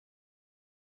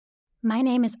My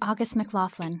name is August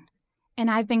McLaughlin,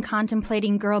 and I've been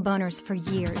contemplating girl boners for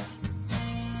years.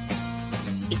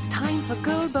 It's time for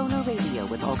Girl Boner Radio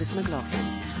with August McLaughlin.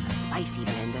 A spicy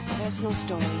blend of personal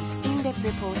stories, in-depth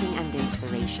reporting and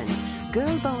inspiration.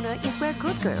 Girl Boner is where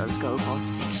good girls go for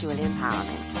sexual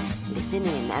empowerment. Listen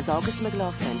in as August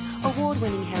McLaughlin,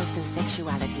 award-winning health and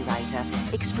sexuality writer,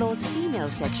 explores female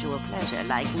sexual pleasure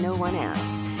like no one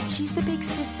else. She's the big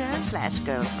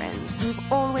sister/girlfriend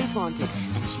you've always wanted,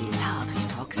 and she loves to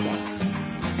talk sex.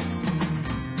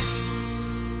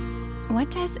 What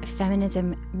does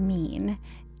feminism mean?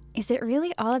 Is it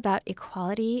really all about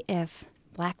equality if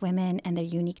Black women and their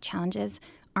unique challenges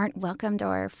aren't welcomed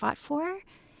or fought for?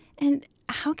 And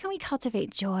how can we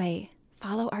cultivate joy,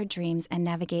 follow our dreams, and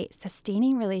navigate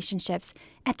sustaining relationships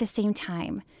at the same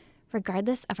time,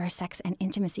 regardless of our sex and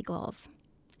intimacy goals?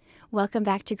 Welcome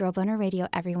back to Girl Boner Radio,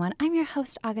 everyone. I'm your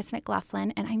host, August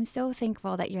McLaughlin, and I'm so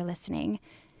thankful that you're listening.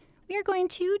 We are going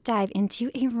to dive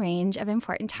into a range of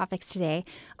important topics today,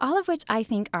 all of which I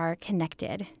think are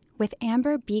connected, with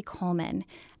Amber B. Coleman,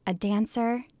 a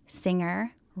dancer,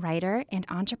 singer, writer, and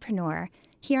entrepreneur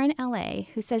here in LA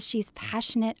who says she's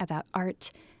passionate about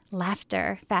art,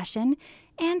 laughter, fashion,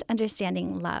 and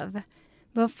understanding love.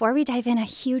 Before we dive in, a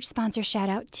huge sponsor shout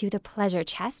out to The Pleasure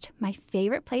Chest, my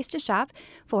favorite place to shop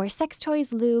for sex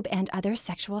toys, lube, and other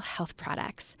sexual health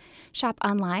products. Shop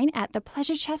online at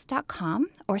thepleasurechest.com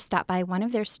or stop by one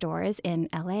of their stores in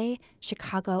LA,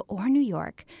 Chicago, or New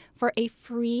York for a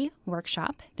free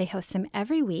workshop. They host them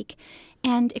every week.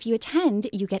 And if you attend,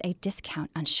 you get a discount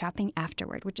on shopping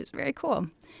afterward, which is very cool.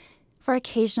 For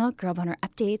occasional Girl Boner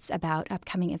updates about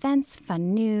upcoming events,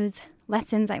 fun news,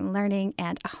 lessons I'm learning,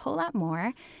 and a whole lot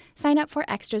more, sign up for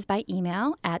extras by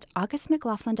email at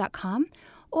augustmclaughlin.com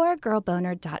or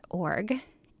girlboner.org.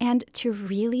 And to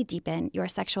really deepen your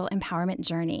sexual empowerment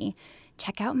journey,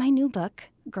 check out my new book,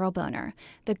 Girl Boner,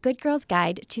 The Good Girl's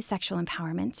Guide to Sexual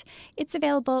Empowerment. It's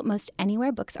available most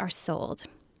anywhere books are sold.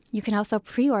 You can also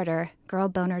pre-order Girl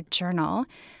Boner Journal,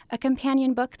 a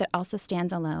companion book that also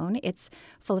stands alone. It's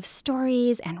full of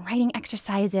stories and writing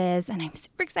exercises, and I'm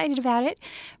super excited about it.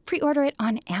 Pre-order it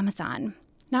on Amazon.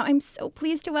 Now, I'm so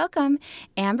pleased to welcome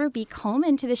Amber B.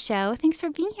 Coleman to the show. Thanks for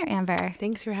being here, Amber.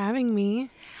 Thanks for having me.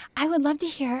 I would love to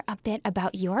hear a bit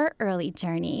about your early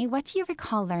journey. What do you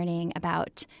recall learning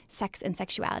about sex and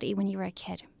sexuality when you were a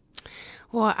kid?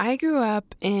 Well, I grew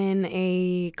up in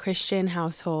a Christian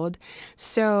household,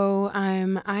 so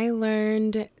I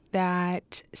learned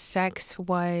that sex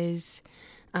was...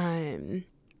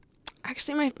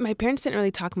 Actually, my parents didn't really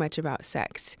talk much about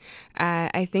sex.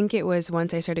 I think it was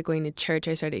once I started going to church,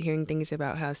 I started hearing things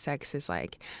about how sex is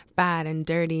like bad and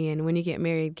dirty, and when you get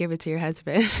married, give it to your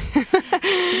husband. Isn't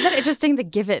that interesting, the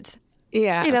give it?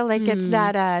 Yeah. You know, like it's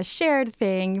not a shared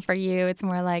thing for you. It's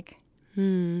more like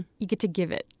you get to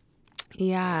give it.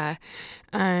 Yeah.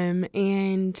 But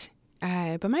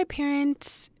my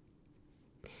parents,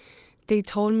 they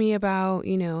told me about,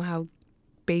 how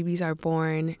babies are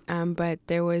born, but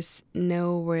there was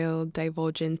no real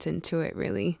divulgence into it,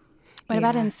 really. What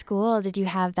about in school? Did you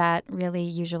have that really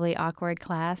usually awkward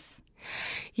class?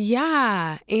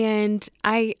 Yeah, and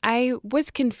I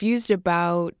was confused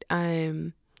about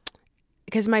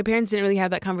because my parents didn't really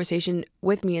have that conversation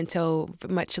with me until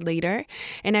much later,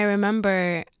 and I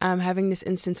remember having this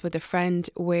instance with a friend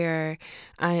where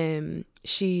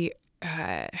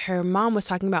her mom was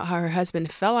talking about how her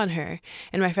husband fell on her,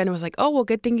 and my friend was like, "Oh, well,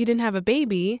 good thing you didn't have a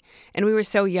baby." And we were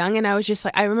so young, and I was just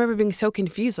like, I remember being so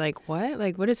confused, like, what?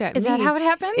 Like, what does that mean? Is that how it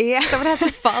happens? Yeah. Someone has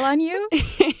to fall on you?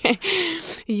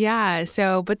 Yeah.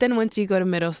 So, but then once you go to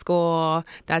middle school,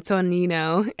 that's when, you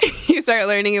start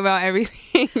learning about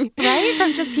everything. Right?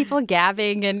 From just people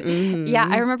gabbing. And yeah,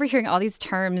 I remember hearing all these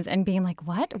terms and being like,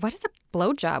 what? What is a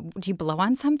blowjob? Do you blow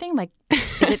on something? Like,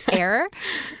 is it air?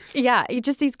 Yeah,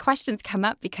 just these questions come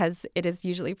up because it is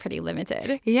usually pretty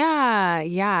limited.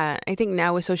 Yeah. I think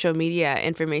now with social media,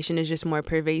 information is just more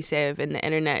pervasive and the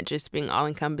internet just being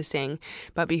all-encompassing.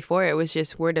 But before, it was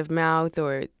just word of mouth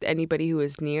or anybody who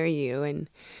was near you. And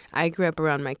I grew up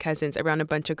around my cousins, around a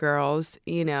bunch of girls,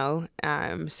 so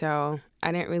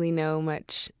I didn't really know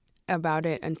much about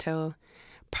it until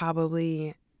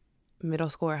probably middle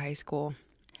school or high school.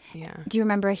 Yeah. Do you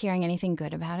remember hearing anything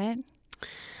good about it?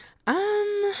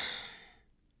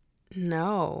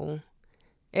 No.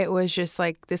 It was just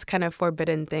like this kind of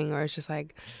forbidden thing where it's just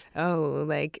like, oh,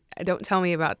 like, don't tell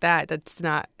me about that.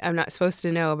 I'm not supposed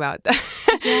to know about that.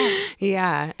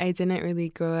 Yeah. I didn't really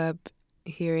grow up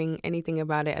hearing anything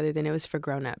about it other than it was for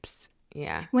grown-ups.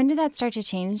 Yeah. When did that start to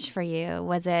change for you?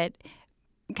 Was it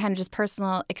kind of just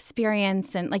personal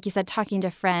experience and, like you said, talking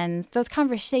to friends, those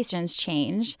conversations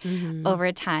change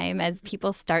over time as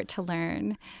people start to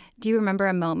learn. Do you remember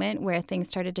a moment where things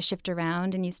started to shift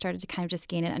around and you started to kind of just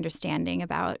gain an understanding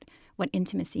about what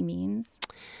intimacy means?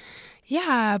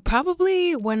 Yeah,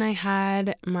 probably when I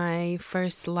had my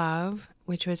first love,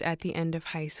 which was at the end of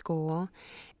high school.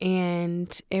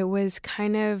 And it was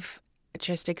kind of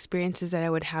just experiences that I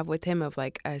would have with him of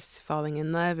like us falling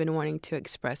in love and wanting to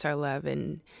express our love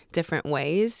in different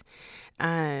ways.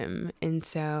 And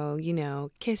so,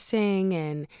 kissing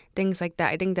and things like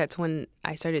that. I think that's when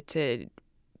I started to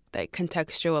like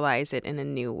contextualize it in a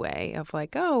new way of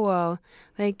like, oh, well,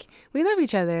 like we love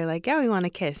each other. Like, yeah, we want to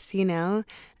kiss, yeah,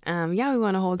 we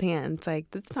want to hold hands. Like,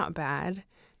 that's not bad.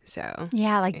 So,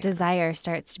 yeah, desire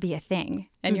starts to be a thing.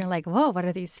 And you're like, whoa, what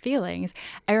are these feelings?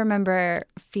 I remember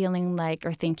feeling like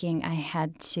or thinking I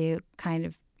had to kind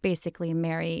of basically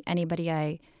marry anybody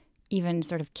I even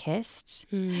sort of kissed.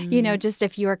 Just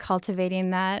if you were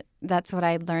cultivating that, that's what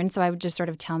I learned. So I would just sort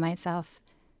of tell myself,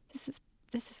 this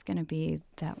is going to be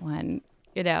that one,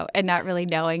 and not really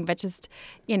knowing, but just,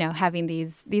 having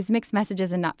these mixed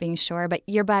messages and not being sure. But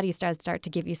your body starts to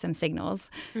give you some signals,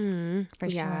 for sure.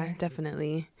 Yeah,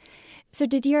 definitely. So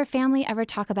did your family ever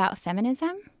talk about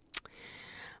feminism?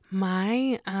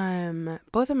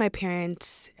 Both of my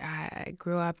parents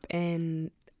grew up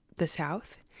in the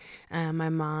South. My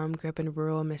mom grew up in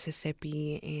rural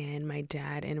Mississippi and my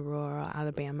dad in rural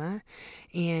Alabama.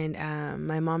 And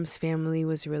my mom's family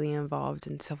was really involved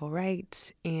in civil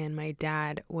rights and my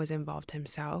dad was involved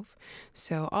himself.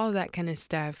 So all of that kind of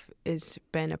stuff has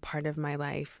been a part of my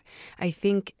life. I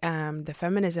think the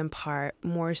feminism part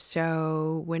more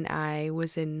so when I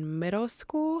was in middle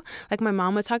school. Like my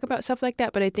mom would talk about stuff like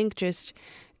that, but I think just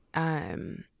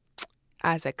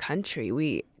as a country,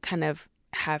 we kind of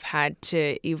have had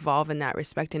to evolve in that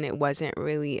respect, and it wasn't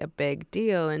really a big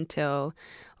deal until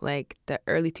like the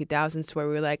early 2000s where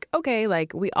we were like, okay,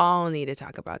 like we all need to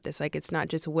talk about this. Like it's not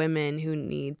just women who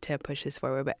need to push this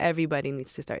forward, but everybody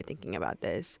needs to start thinking about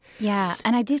this. Yeah,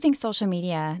 and I do think social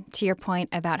media, to your point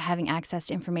about having access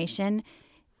to information,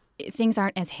 things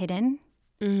aren't as hidden.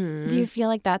 Do you feel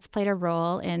like that's played a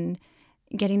role in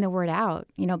getting the word out,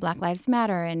 Black Lives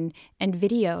Matter and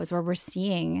videos where we're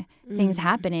seeing things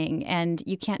happening and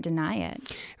you can't deny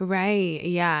it. Right.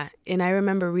 Yeah. And I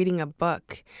remember reading a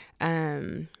book.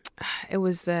 It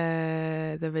was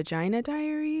the Vagina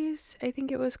Diaries, I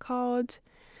think it was called.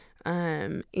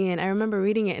 And I remember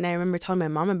reading it and I remember telling my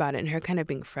mom about it and her kind of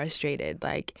being frustrated.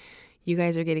 Like, you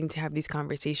guys are getting to have these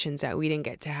conversations that we didn't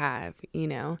get to have,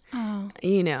 Oh,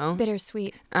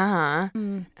 bittersweet.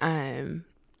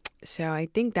 So I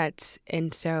think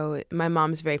so my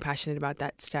mom's very passionate about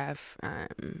that stuff.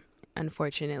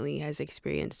 Unfortunately has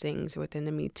experienced things within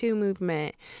the Me Too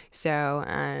movement. So,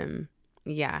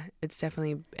 yeah, it's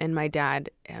definitely, and my dad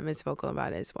is vocal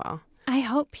about it as well. I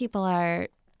hope people are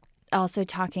also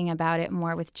talking about it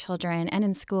more with children and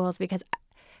in schools, because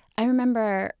I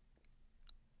remember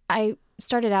I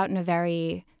started out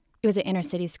it was an inner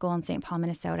city school in St. Paul,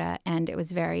 Minnesota, and it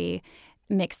was very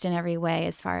mixed in every way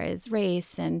as far as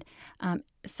race and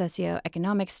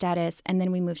socioeconomic status. And then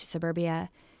we moved to suburbia,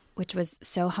 which was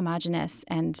so homogenous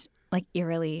and like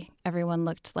eerily, everyone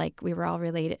looked like we were all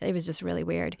related. It was just really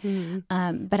weird.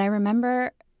 But I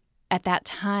remember at that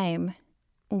time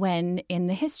when in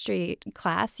the history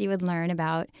class you would learn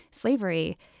about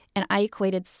slavery, and I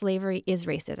equated slavery is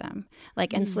racism,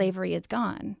 and slavery is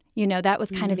gone. That was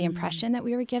kind of the impression that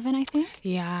we were given, I think.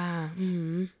 Yeah.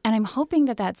 And I'm hoping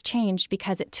that that's changed,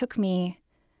 because it took me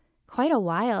quite a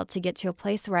while to get to a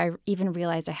place where I even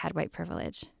realized I had white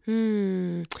privilege.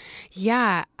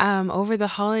 Yeah. Over the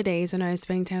holidays when I was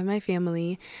spending time with my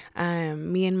family,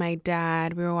 me and my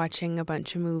dad, we were watching a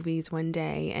bunch of movies one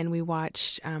day, and we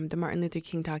watched the Martin Luther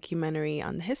King documentary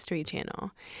on the History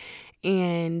Channel.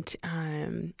 And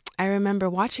I remember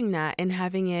watching that and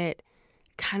having it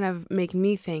kind of make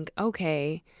me think,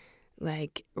 okay,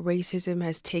 like racism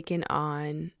has taken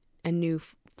on a new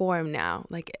form now,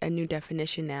 like a new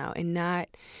definition now, and not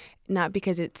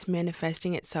because it's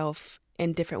manifesting itself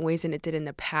in different ways than it did in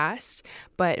the past,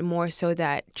 but more so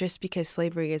that just because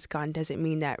slavery is gone doesn't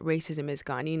mean that racism is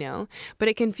gone, But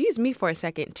it confused me for a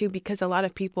second too, because a lot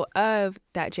of people of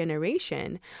that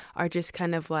generation are just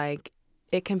kind of like,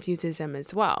 it confuses them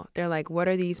as well. They're like, what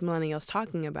are these millennials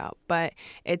talking about? But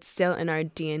it's still in our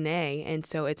DNA, and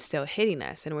so it's still hitting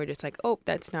us, and we're just like, oh,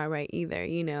 that's not right either,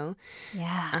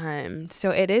 Yeah.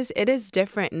 So it is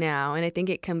different now, and I think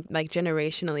it can, like,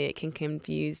 generationally, it can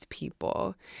confuse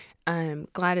people.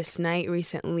 Gladys Knight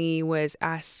recently was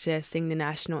asked to sing the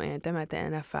national anthem at the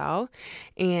NFL,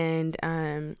 and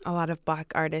a lot of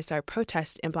Black artists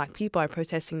and Black people are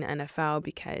protesting the NFL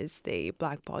because they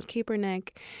blackballed Kaepernick,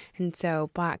 and so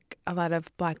a lot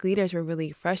of Black leaders were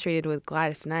really frustrated with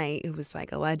Gladys Knight, who was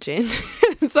like a legend.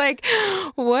 It's like,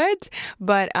 what?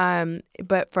 But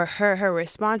for her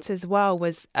response as well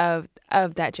was of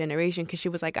that generation, because she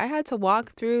was like, I had to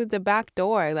walk through the back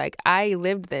door, like I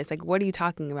lived this, like what are you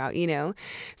talking about, you know?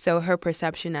 So her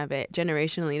perception of it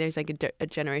generationally, there's like a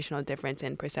generational difference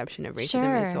in perception of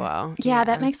racism as well. Yeah,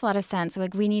 that makes a lot of sense.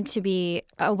 Like we need to be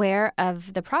aware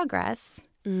of the progress,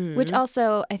 which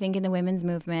also I think in the women's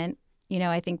movement, you know,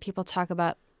 I think people talk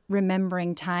about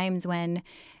remembering times when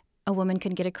a woman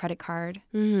couldn't get a credit card.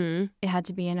 It had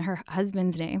to be in her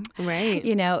husband's name. Right.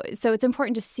 You know, so it's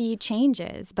important to see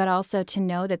changes, but also to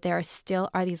know that there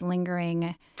are these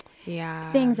lingering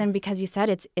things. And because you said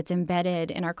it's embedded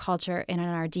in our culture and in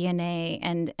our DNA,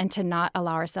 and to not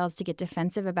allow ourselves to get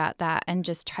defensive about that and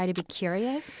just try to be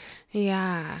curious.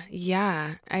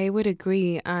 Yeah, I would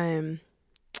agree.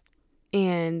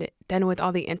 And then with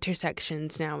all the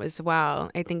intersections now as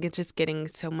well, I think it's just getting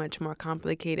so much more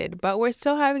complicated. But we're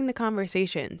still having the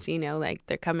conversations, you know, like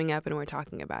they're coming up and we're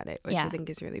talking about it, which I think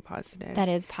is really positive. That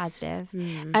is positive.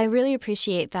 I really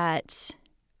appreciate that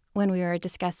when we were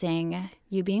discussing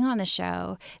you being on the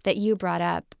show, that you brought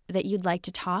up that you'd like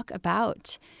to talk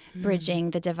about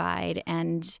bridging the divide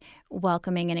and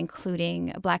welcoming and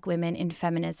including Black women in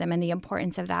feminism and the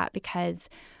importance of that, because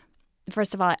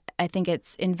first of all, I think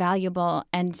it's invaluable.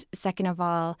 And second of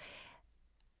all,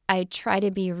 I try to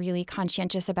be really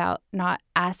conscientious about not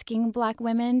asking Black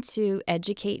women to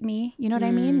educate me. You know what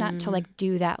I mean? Not to like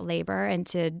do that labor and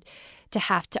to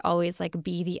have to always like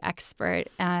be the expert.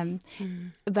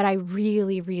 But I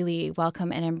really, really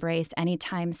welcome and embrace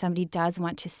anytime somebody does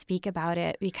want to speak about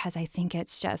it, because I think it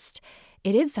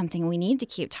is something we need to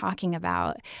keep talking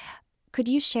about. Could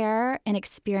you share an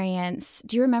experience?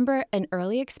 Do you remember an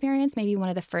early experience, maybe one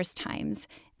of the first times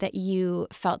that you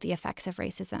felt the effects of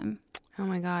racism? Oh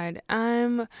my God.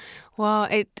 Well,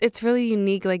 it's really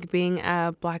unique, like being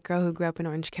a Black girl who grew up in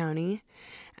Orange County.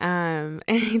 And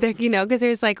you know, because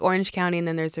there's like Orange County and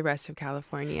then there's the rest of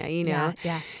California, you know?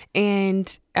 Yeah.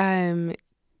 And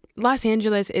Los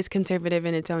Angeles is conservative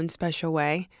in its own special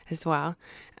way as well.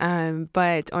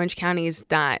 But Orange County is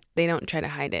not. They don't try to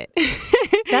hide it.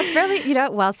 That's really, you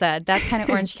know, well said. That's kind of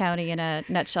Orange County in a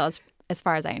nutshell as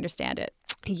far as I understand it.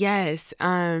 Yes.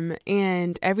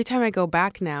 And every time I go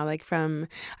back now,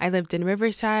 I lived in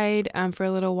Riverside for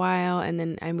a little while, and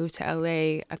then I moved to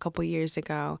LA a couple years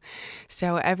ago.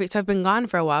 So I've been gone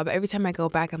for a while, but every time I go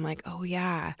back, I'm like, oh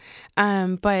yeah.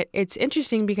 But it's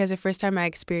interesting because the first time I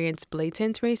experienced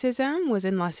blatant racism was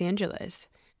in Los Angeles.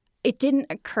 It didn't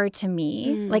occur to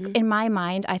me. Like in my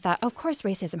mind, I thought, of course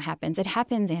racism happens. It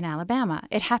happens in Alabama.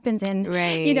 It happens in,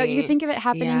 you know, you think of it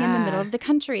happening in the middle of the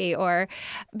country,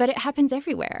 but it happens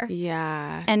everywhere.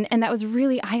 Yeah. And that was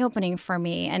really eye-opening for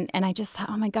me. And I just thought,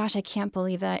 oh my gosh, I can't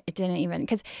believe that it didn't even,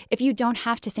 because if you don't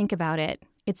have to think about it,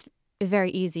 it's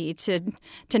very easy to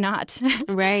not.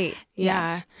 Right.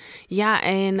 Yeah.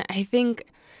 And I think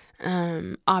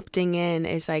opting in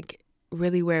is like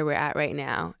really where we're at right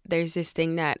now. There's this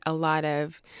thing that a lot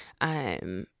of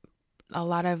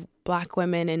Black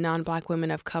women and non-Black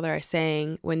women of color are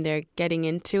saying when they're getting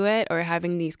into it or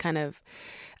having these kind of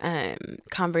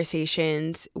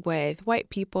conversations with white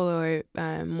people or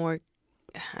more,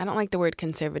 I don't like the word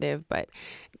conservative, but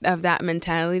of that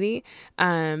mentality.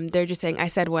 They're just saying, I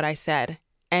said what I said.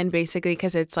 And basically,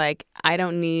 because it's like, I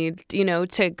don't need, you know,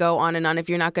 to go on and on. If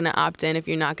you're not going to opt in, if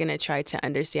you're not going to try to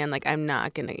understand, like, I'm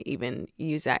not going to even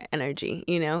use that energy,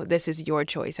 you know, this is your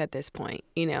choice at this point,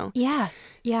 you know? Yeah.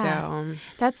 So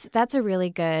that's a really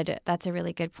good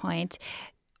point.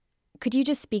 Could you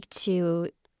just speak to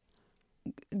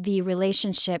the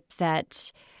relationship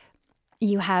that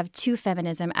you have to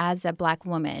feminism as a Black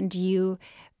woman? Do you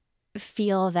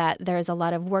feel that there's a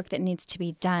lot of work that needs to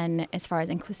be done as far as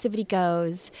inclusivity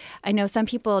goes? I know some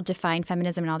people define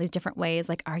feminism in all these different ways.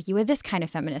 Like, are you a this kind of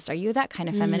feminist? Are you that kind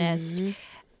of feminist?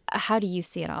 How do you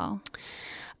see it all?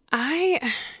 I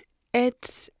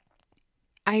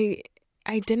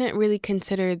didn't really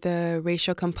consider the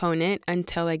racial component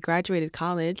until I graduated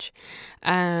college.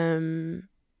 But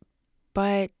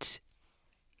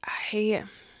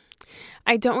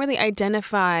I don't really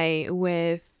identify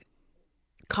with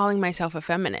calling myself a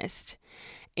feminist,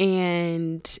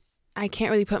 and I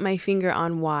can't really put my finger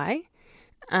on why.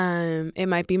 It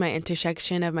might be my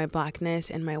intersection of my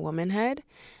Blackness and my womanhood,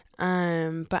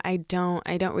 but I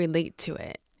don't relate to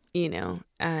it, you know.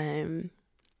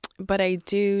 but I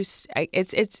do.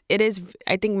 It is.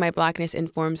 I think my Blackness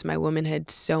informs my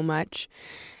womanhood so much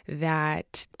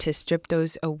that to strip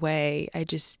those away, I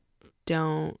just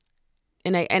don't.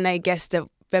 And I guess the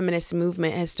feminist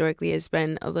movement historically has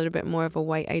been a little bit more of a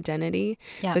white identity.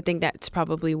 Yeah. So I think that's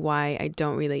probably why I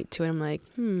don't relate to it. I'm like,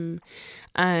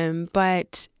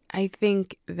 But I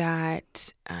think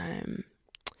that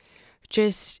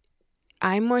just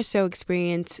I more so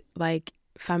experience like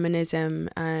feminism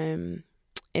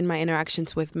in my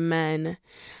interactions with men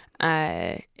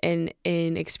in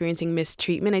experiencing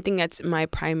mistreatment. I think that's my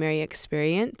primary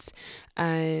experience.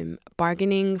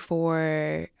 Bargaining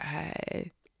for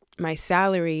my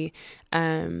salary,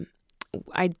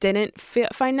 I didn't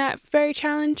find that very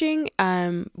challenging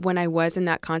when I was in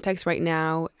that context. Right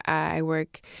now, I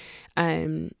work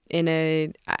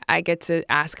I get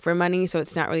to ask for money, so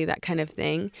it's not really that kind of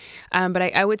thing. But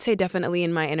I would say definitely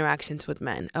in my interactions with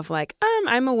men of like,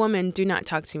 I'm a woman, do not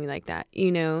talk to me like that,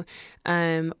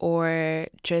 or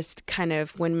just kind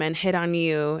of when men hit on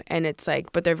you and it's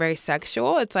like, but they're very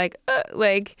sexual. It's like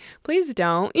please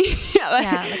don't. Yeah,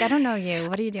 like I don't know you.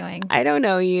 What are you doing? I don't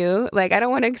know you. Like, I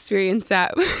don't want to experience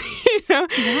that.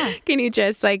 Yeah. Can you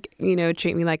just treat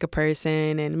me like a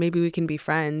person and maybe we can be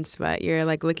friends, but you're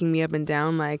like looking me up and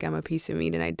down like I'm a piece of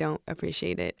meat and I don't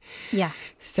appreciate it. Yeah.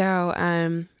 So,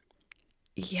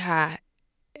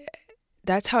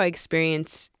 that's how I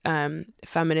experience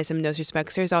feminism in those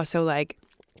respects. There's also like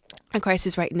a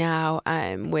crisis right now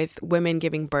with women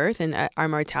giving birth and our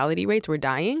mortality rates. We're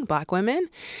dying, Black women.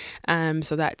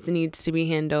 So that needs to be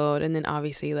handled. And then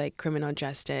obviously like criminal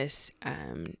justice.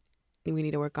 We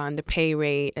need to work on the pay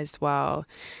rate as well,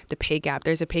 the pay gap.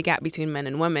 There's a pay gap between men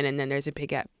and women, and then there's a pay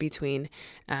gap between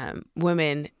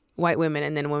white women,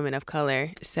 and then women of color.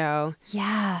 So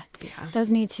yeah, those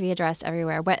need to be addressed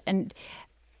everywhere. And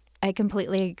I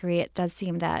completely agree. It does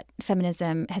seem that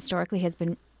feminism historically has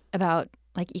been about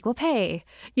like equal pay.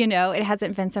 It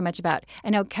hasn't been so much about. I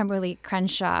know Kimberly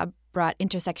Crenshaw brought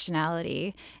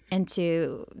intersectionality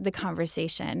into the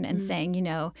conversation and saying,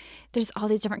 there's all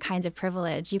these different kinds of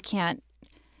privilege. You can't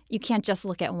just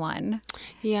look at one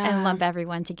and lump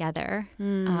everyone together.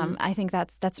 I think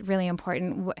that's really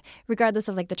important. Regardless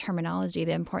of like the terminology,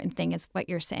 the important thing is what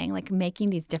you're saying, like making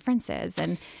these differences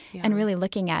and really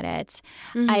looking at it.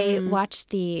 I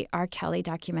watched the R. Kelly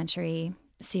documentary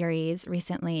series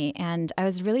recently, and I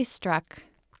was really struck.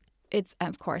 It's,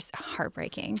 of course,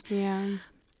 heartbreaking. Yeah.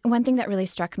 One thing that really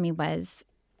struck me was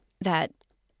that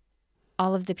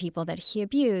all of the people that he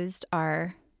abused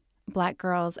are Black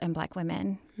girls and Black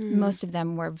women. Most of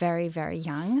them were very, very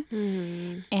young.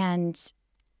 And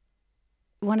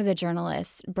one of the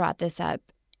journalists brought this up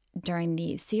during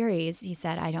the series. He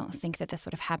said, I don't think that this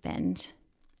would have happened.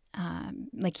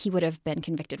 Like he would have been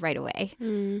convicted right away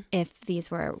if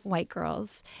these were white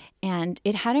girls. And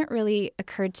it hadn't really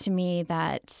occurred to me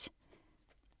that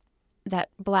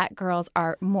Black girls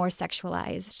are more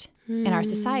sexualized in our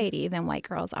society than white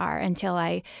girls are until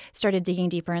I started digging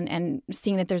deeper and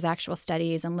seeing that there's actual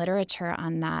studies and literature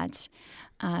on that.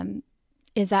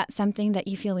 Is that something that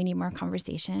you feel we need more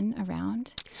conversation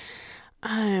around?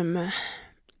 I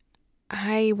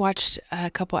watched a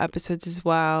couple episodes as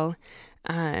well.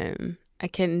 I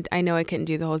know I couldn't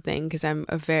do the whole thing because I'm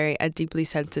a deeply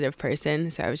sensitive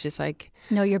person. So I was just like,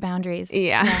 know your boundaries.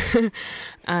 Yeah.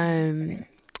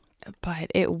 But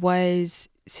it was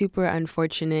super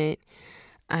unfortunate.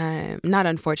 Not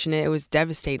unfortunate. It was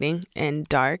devastating and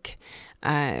dark.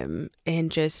 And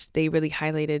just they really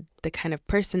highlighted the kind of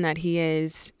person that he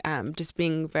is, just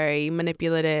being very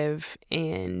manipulative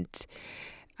and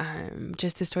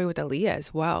just the story with Aaliyah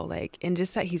as well. Like, and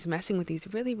just that he's messing with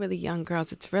these really, really young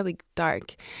girls. It's really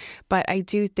dark. But I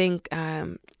do think,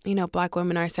 Black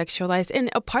women are sexualized and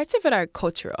parts of it are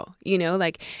cultural,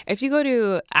 like if you go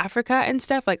to Africa and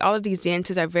stuff, like all of these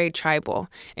dances are very tribal.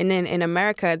 And then in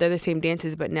America, they're the same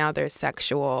dances, but now they're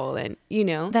sexual and,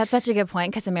 That's such a good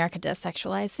point because America does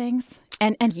sexualize things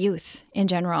and youth in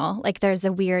general. Like there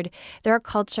are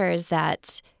cultures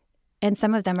that, and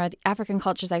some of them are the African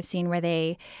cultures I've seen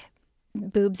where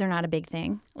boobs are not a big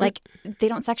thing. Like they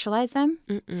don't sexualize them.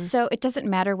 So it doesn't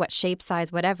matter what shape,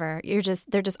 size, whatever.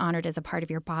 They're just honored as a part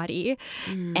of your body.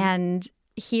 And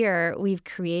here we've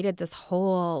created this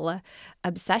whole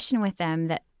obsession with them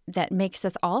that makes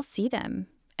us all see them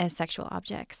as sexual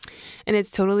objects. And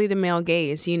it's totally the male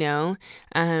gaze, and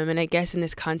I guess in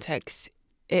this context,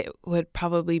 it would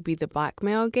probably be the Black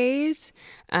male gaze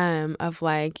of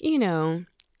like,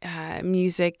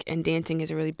 music and dancing is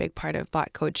a really big part of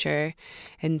Black culture.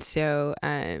 And so,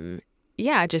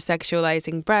 just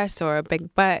sexualizing breasts or a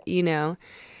big butt,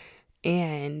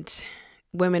 and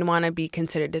women want to be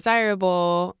considered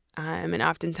desirable. and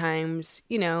oftentimes,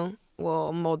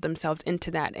 will mold themselves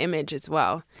into that image as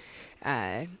well.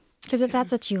 Because if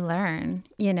that's what you learn,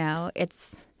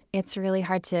 it's really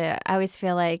hard to. I always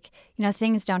feel like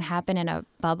things don't happen in a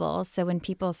bubble. So when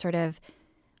people sort of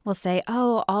will say,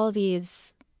 "Oh, all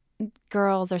these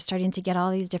girls are starting to get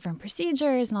all these different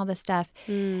procedures and all this stuff,"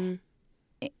 I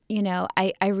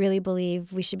really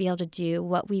believe we should be able to do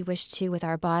what we wish to with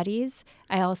our bodies.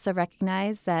 I also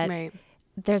recognize that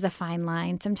there's a fine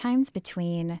line sometimes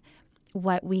between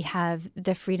what we have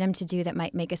the freedom to do that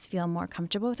might make us feel more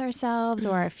comfortable with ourselves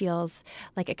or it feels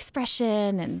like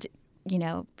expression and,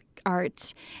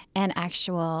 art and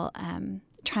actual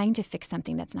trying to fix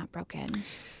something that's not broken.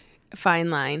 A fine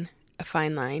line.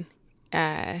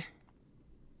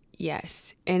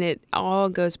 Yes. And it all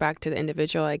goes back to the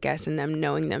individual, I guess, and them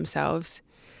knowing themselves.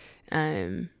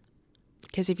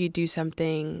 Because if you do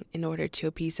something in order to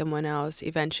appease someone else,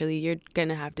 eventually you're going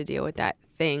to have to deal with that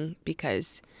thing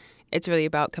because it's really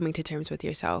about coming to terms with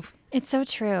yourself. It's so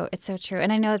true.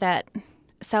 And I know that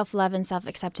self-love and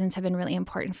self-acceptance have been really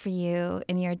important for you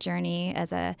in your journey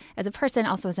as a person,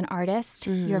 also as an artist.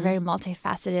 You're a very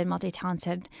multifaceted,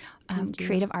 multi-talented,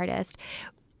 creative artist.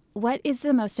 What is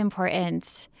the most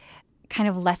important kind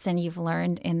of lesson you've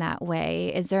learned in that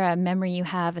way? Is there a memory you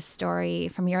have, a story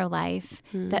from your life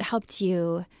that helped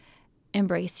you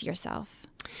embrace yourself?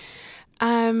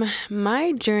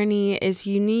 My journey is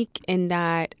unique in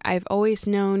that I've always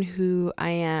known who I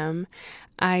am.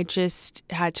 I just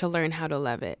had to learn how to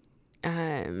love it.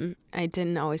 I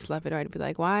didn't always love it, or I'd be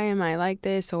like, why am I like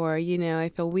this? Or,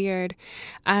 I feel weird.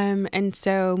 And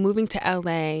so moving to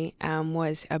LA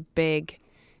was a big,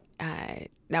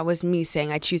 that was me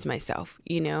saying I choose myself.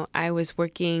 I was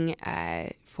working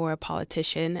for a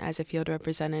politician as a field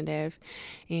representative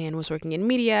and was working in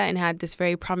media and had this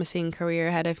very promising career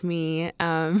ahead of me.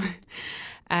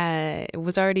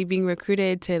 Was already being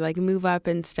recruited to move up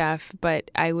and stuff, but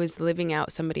I was living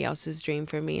out somebody else's dream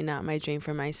for me and not my dream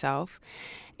for myself.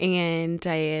 And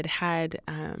I had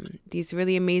these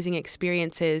really amazing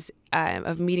experiences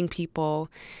of meeting people,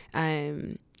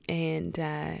 and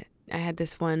I had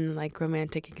this one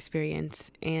romantic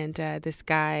experience, and this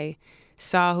guy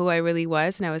saw who I really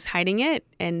was, and I was hiding it.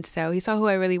 And so he saw who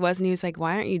I really was, and he was like,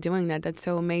 why aren't you doing that? That's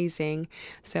so amazing.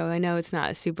 So I know it's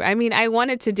not super, I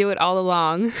wanted to do it all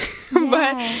along,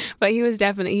 but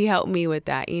he helped me with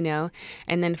that,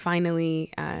 and then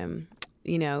finally,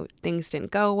 things didn't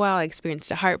go well. I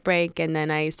experienced a heartbreak, and then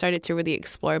I started to really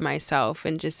explore myself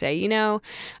and just say,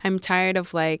 I'm tired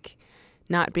of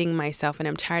not being myself, and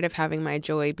I'm tired of having my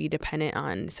joy be dependent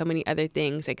on so many other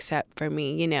things except for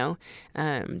me,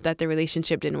 that the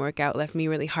relationship didn't work out, left me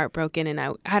really heartbroken, and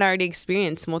I had already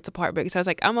experienced multiple heartbreaks. So I was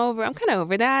like, I'm kind of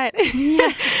over that.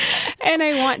 Yeah. And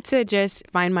I want to just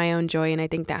find my own joy, and I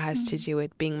think that has to do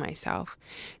with being myself.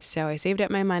 So I saved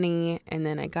up my money, and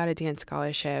then I got a dance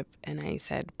scholarship, and I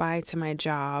said bye to my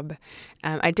job.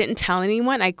 I didn't tell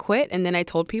anyone. I quit, and then I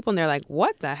told people, and they're like,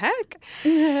 what the heck?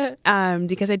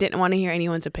 Because I didn't want to hear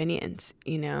anyone's opinions,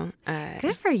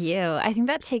 Good for you. I think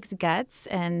that takes guts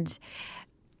and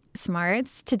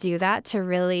smarts to do that, to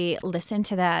really listen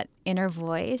to that inner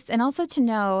voice, and also to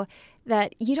know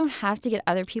that you don't have to get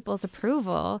other people's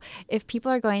approval if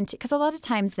people are going to, because a lot of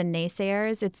times the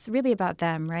naysayers, it's really about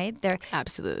them, right?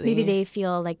 Absolutely. Maybe they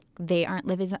feel like they aren't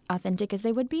living as authentic as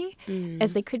they would be,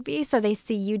 as they could be. So they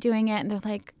see you doing it and they're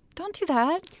like, don't do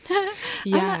that.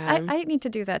 Yeah. I need to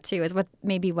do that too, is what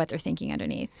they're thinking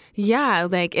underneath. Yeah,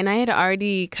 and I had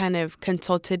already kind of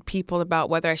consulted people about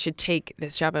whether I should take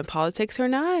this job in politics or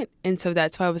not. And so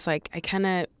that's why I was I kind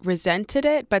of resented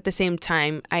it. But at the same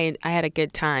time, I had a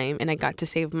good time, and I got to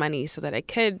save money so that I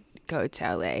could go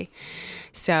to LA.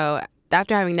 So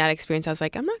after having that experience, I was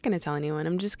like, I'm not going to tell anyone.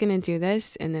 I'm just going to do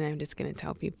this, and then I'm just going to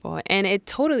tell people. And it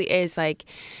totally is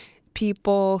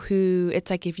people who, it's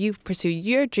if you pursue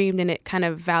your dream, then it kind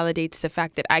of validates the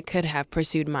fact that I could have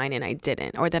pursued mine and I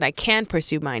didn't, or that I can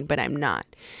pursue mine, but I'm not.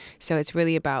 So it's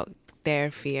really about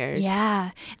their fears.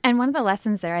 Yeah. And one of the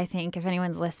lessons there, I think, if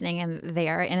anyone's listening and they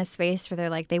are in a space where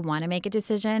they're they want to make a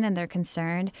decision and they're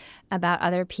concerned about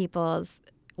other people's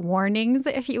warnings,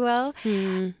 if you will,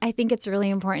 I think it's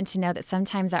really important to know that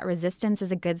sometimes that resistance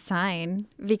is a good sign,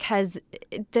 because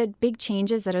the big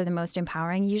changes that are the most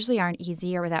empowering usually aren't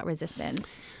easy or without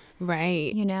resistance.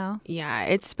 Right. Yeah.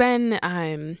 It's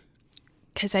been,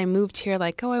 because I moved here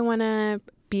I want to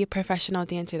be a professional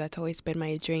dancer. That's always been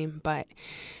my dream. But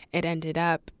it ended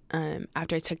up,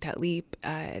 after I took that leap,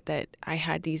 that I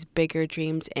had these bigger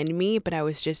dreams in me, but I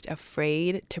was just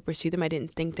afraid to pursue them. I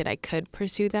didn't think that I could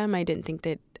pursue them. I didn't think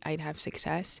that I'd have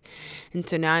success. And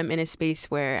so now I'm in a space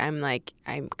where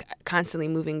I'm constantly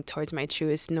moving towards my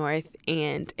truest north,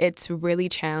 and it's really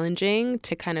challenging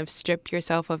to kind of strip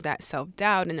yourself of that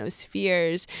self-doubt and those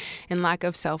fears and lack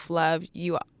of self-love.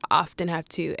 You often have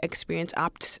to experience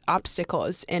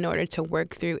obstacles in order to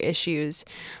work through issues,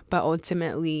 but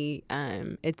ultimately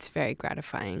it's very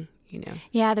gratifying, you know.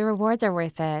 Yeah, the rewards are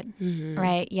worth it,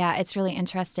 right? Yeah, it's really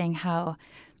interesting how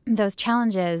those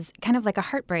challenges, kind of like a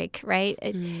heartbreak, right?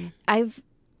 I've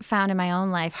found in my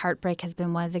own life, heartbreak has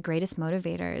been one of the greatest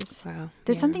motivators. Wow.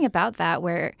 There's something about that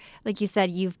where, like you said,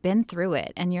 you've been through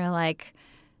it and you're like,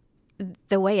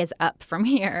 the way is up from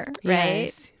here,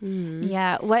 right? Yes.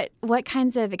 Yeah. What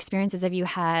kinds of experiences have you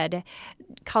had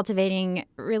cultivating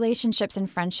relationships and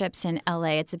friendships in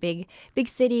LA? It's a big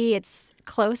city. It's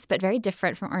close, but very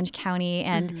different from Orange County,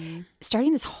 and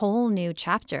starting this whole new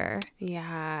chapter.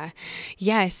 Yeah.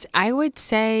 Yes. I would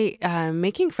say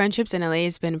making friendships in LA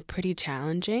has been pretty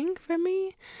challenging for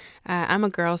me. I'm a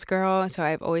girl's girl, so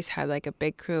I've always had like a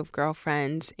big crew of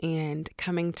girlfriends, and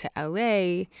coming to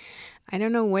LA, I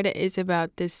don't know what it is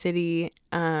about this city,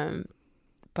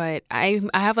 but I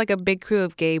have like a big crew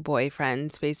of gay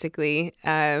boyfriends, basically.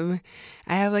 I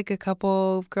have like a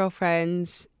couple of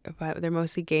girlfriends, but they're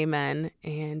mostly gay men,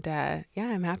 and yeah,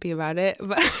 I'm happy about it.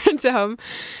 But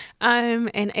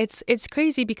and it's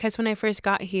crazy because when I first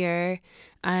got here,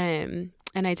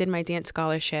 and I did my dance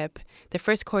scholarship, the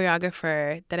first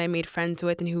choreographer that I made friends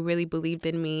with and who really believed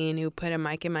in me and who put a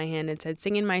mic in my hand and said,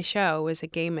 "Sing in my show," was a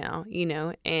gay male, you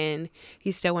know, and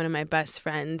he's still one of my best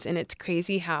friends. And it's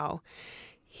crazy how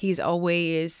he's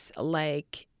always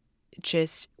like,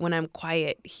 just when I'm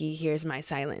quiet, he hears my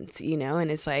silence, you know, and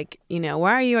it's like, you know,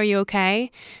 where are you? Are you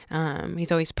okay?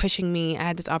 He's always pushing me. I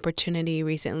had this opportunity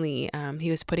recently.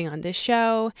 He was putting on this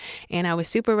show and I was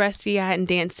super rusty. I hadn't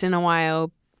danced in a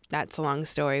while. That's a long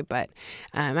story, but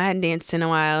I hadn't danced in a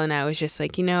while, and I was just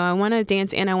like, you know, I want to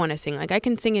dance and I want to sing. Like, I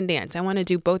can sing and dance. I want to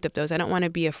do both of those. I don't want to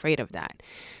be afraid of that.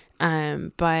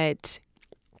 But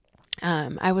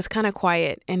I was kind of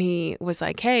quiet, and he was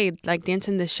like, "Hey, like, dance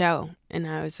in the show." And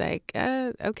I was like,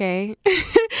 okay.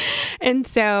 And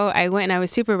so I went, and I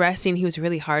was super rusty, and he was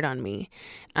really hard on me.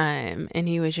 And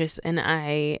he was just, and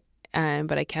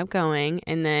but I kept going.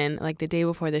 And then like the day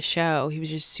before the show, he was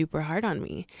just super hard on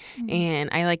me. And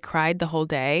I like cried the whole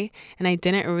day, and I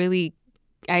didn't really,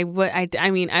 I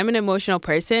mean, I'm an emotional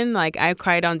person. Like, I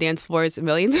cried on dance floors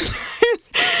millions of times.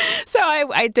 So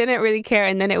I didn't really care.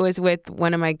 And then it was with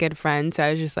one of my good friends. So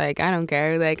I was just like, I don't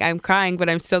care. Like, I'm crying, but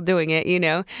I'm still doing it, you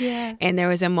know? Yeah. And there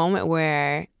was a moment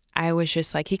where I was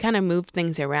just like, he kind of moved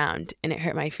things around and it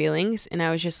hurt my feelings. And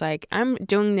I was just like, I'm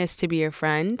doing this to be your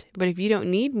friend. But if you don't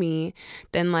need me,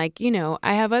 then like, you know,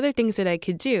 I have other things that I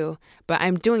could do. But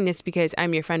I'm doing this because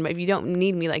I'm your friend. But if you don't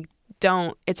need me, like,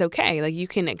 it's okay. Like, you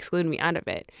can exclude me out of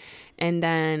it. And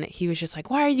then he was just like,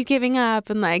 why are you giving up?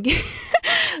 And like,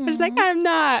 I was like, I'm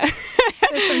not.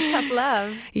 There's some tough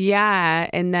love. Yeah.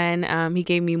 And then he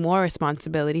gave me more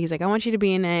responsibility. He's like, I want you to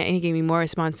be in it. And he gave me more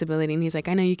responsibility. And he's like,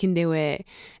 I know you can do it.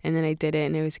 And then I did it,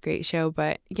 and it was a great show.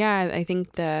 But yeah, I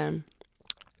think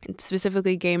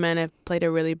specifically gay men have played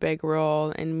a really big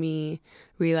role in me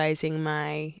realizing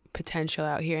my potential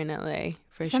out here in LA,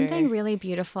 for sure. Something really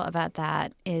beautiful about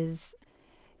that is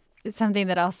something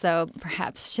that also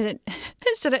perhaps shouldn't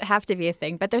have to be a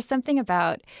thing, but there's something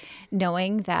about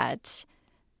knowing that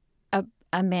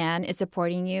a man is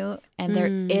supporting you and there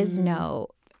is no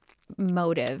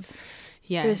motive.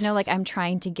 Yes. There's no like, I'm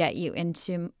trying to get you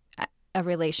into a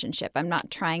relationship. I'm not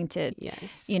trying to,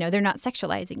 you know, they're not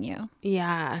sexualizing you.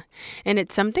 Yeah. And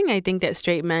it's something I think that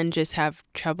straight men just have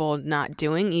trouble not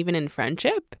doing, even in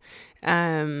friendship.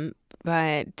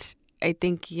 But I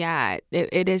think, yeah,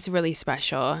 it is really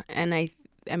special. And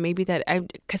maybe that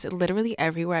because literally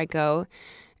everywhere I go,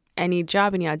 any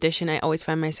job, any audition, I always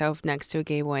find myself next to a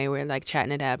gay boy. We're like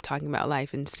chatting it up, talking about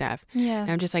life and stuff. Yeah.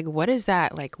 And I'm just like, what is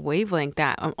that like wavelength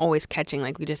that I'm always catching?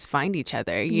 Like, we just find each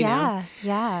other, you know?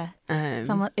 Yeah.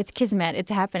 It's kismet. It's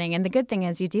happening. And the good thing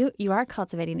is you are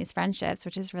cultivating these friendships,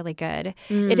 which is really good.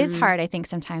 It is hard, I think,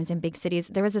 sometimes in big cities.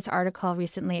 There was this article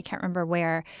recently, I can't remember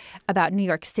where, about New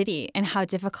York City and how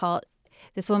difficult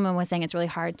this woman was saying it's really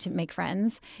hard to make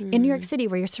friends in New York City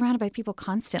where you're surrounded by people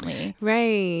constantly.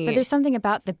 Right. But there's something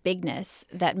about the bigness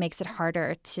that makes it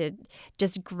harder to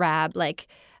just grab, like,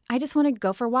 I just want to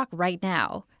go for a walk right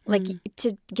now. Like,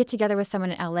 to get together with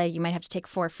someone in LA, you might have to take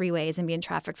 4 freeways and be in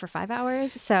traffic for 5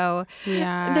 hours. So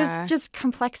there's just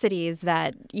complexities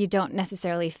that you don't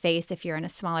necessarily face if you're in a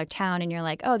smaller town and you're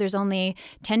like, oh, there's only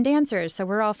 10 dancers, so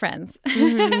we're all friends.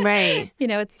 Right. You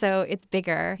know, it's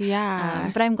bigger.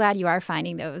 Yeah. But I'm glad you are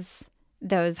finding those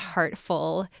those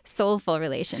heartful, soulful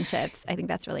relationships. I think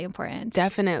that's really important.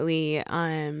 Definitely.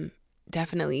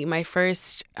 Definitely. My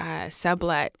first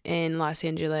sublet in Los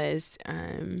Angeles,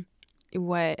 I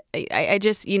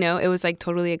just, it was like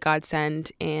totally a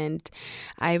godsend. And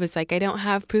I was like, I don't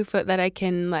have proof that I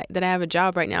can, that I have a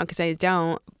job right now, because I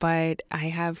don't, but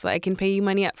I can pay you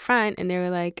money up front. And they were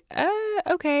like,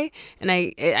 okay. And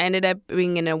I ended up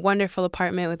being in a wonderful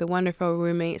apartment with a wonderful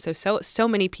roommate. So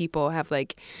many people have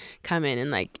like come in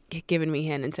and like given me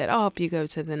a hand and said, I'll help you go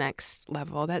to the next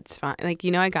level. That's fine. Like,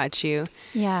 I got you.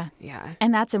 Yeah. Yeah.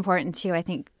 And that's important too. I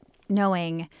think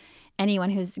knowing anyone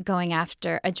who's going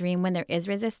after a dream when there is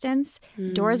resistance,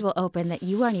 doors will open that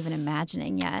you aren't even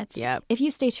imagining yet. Yep. If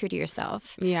you stay true to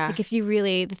yourself. Yeah. Like if you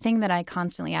really, the thing that I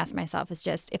constantly ask myself is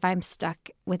just, if I'm stuck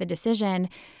with a decision,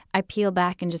 I peel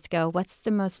back and just go, what's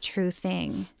the most true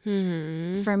thing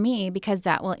for me? Because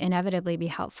that will inevitably be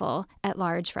helpful at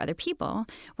large for other people.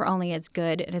 We're only as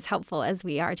good and as helpful as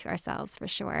we are to ourselves, for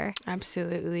sure.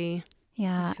 Absolutely.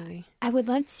 Yeah. Absolutely. I would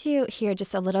love to hear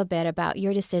just a little bit about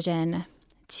your decision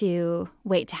to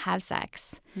wait to have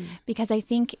sex, because I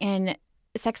think in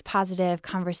sex positive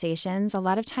conversations, a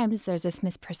lot of times there's this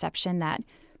misperception that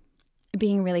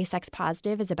being really sex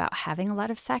positive is about having a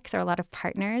lot of sex or a lot of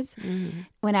partners,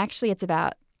 when actually it's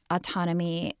about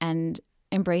autonomy and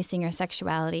embracing your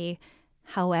sexuality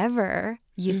however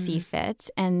you see fit.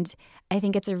 And I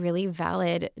think it's a really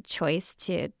valid choice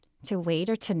to wait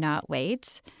or to not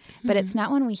wait, but it's not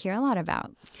one we hear a lot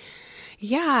about.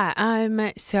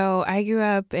 Yeah. So I grew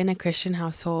up in a Christian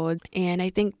household, and I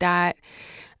think that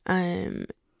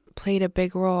played a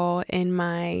big role in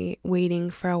my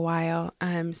waiting for a while.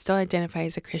 Still identify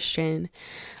as a Christian.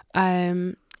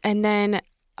 And then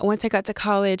once I got to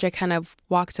college, I kind of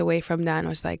walked away from that and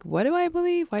was like, what do I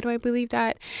believe? Why do I believe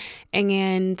that?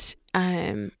 And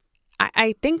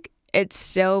I think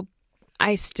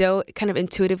I still kind of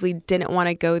intuitively didn't want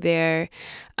to go there,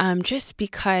 just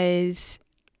because,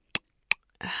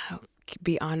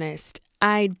 be honest,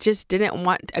 I just didn't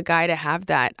want a guy to have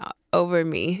that over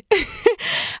me.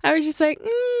 I was just like,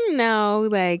 no,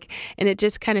 and it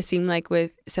just kind of seemed like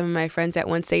with some of my friends that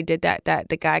once they did that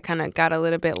the guy kind of got a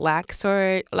little bit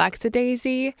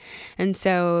lackadaisy. And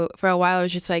so for a while I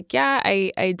was just like, yeah,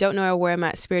 I don't know where I'm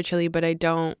at spiritually, but I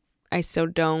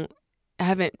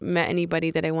haven't met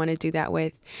anybody that I want to do that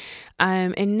with.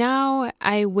 And now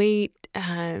I wait.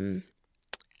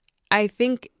 I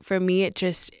think for me, it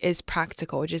just is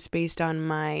practical, just based on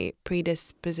my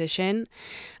predisposition.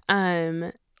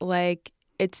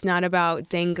 It's not about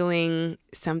dangling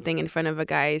something in front of a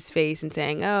guy's face and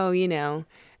saying, oh, you can't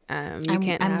I'm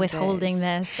have withholding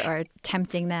this or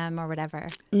tempting them or whatever.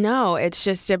 No, it's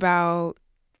just about,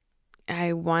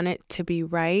 I want it to be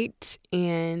right.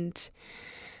 And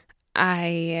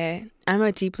I'm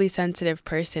a deeply sensitive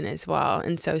person as well.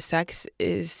 And so sex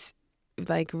is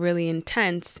like really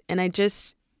intense, and I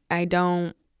just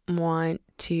don't want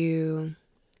to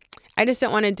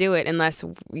do it unless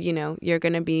you're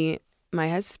gonna be my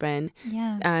husband.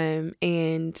 Yeah.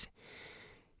 And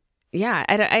yeah,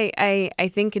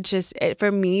 I think it's just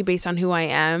for me, based on who I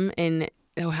am and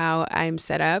how I'm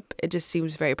set up, it just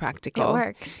seems very practical. It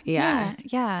works. Yeah,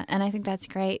 and I think that's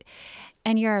great.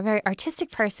 And you're a very artistic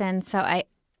person, so I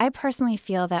personally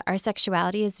feel that our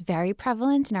sexuality is very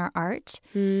prevalent in our art.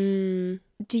 Do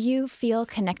you feel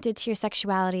connected to your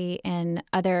sexuality in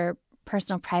other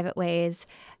personal, private ways?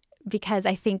 Because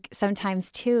I think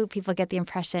sometimes, too, people get the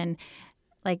impression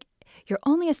like you're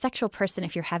only a sexual person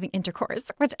if you're having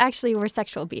intercourse, which actually we're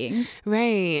sexual beings.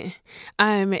 Right.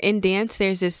 In dance,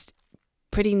 there's this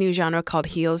pretty new genre called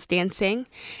heels dancing,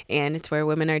 and it's where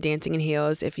women are dancing in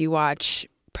heels. If you watch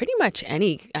pretty much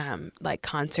any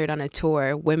concert on a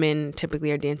tour, women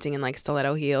typically are dancing in like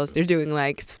stiletto heels. They're doing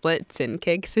like splits and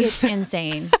kicks. It's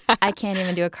insane. I can't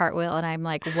even do a cartwheel, and I'm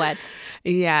like, what?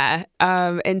 Yeah.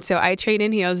 And so I train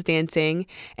in heels dancing,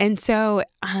 and so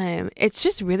it's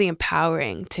just really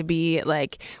empowering to be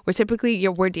like,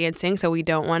 we're dancing, so we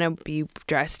don't want to be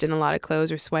dressed in a lot of clothes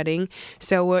or sweating.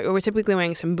 So we're typically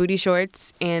wearing some booty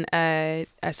shorts and a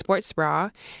sports bra,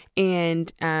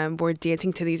 and we're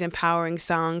dancing to these empowering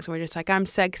songs. We're just like, I'm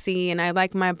sexy and I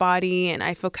like my body and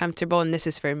I feel comfortable and this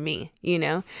is for me,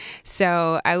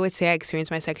 So I would say I experience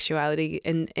my sexuality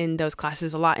in those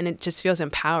classes a lot, and it just feels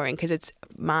empowering because it's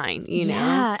mine, know?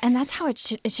 Yeah, and that's how it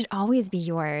should always be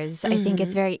yours. I think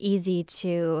it's very easy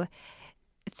to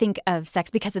think of sex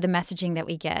because of the messaging that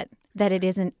we get, that it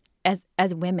isn't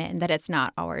as women, that it's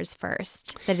not ours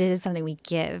first, that it is something we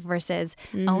give versus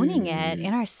owning it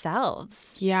in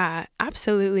ourselves. Yeah,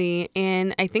 absolutely.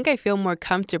 And I think I feel more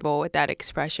comfortable with that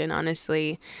expression,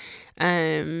 honestly.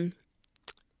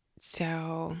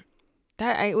 So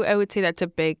that I would say that's a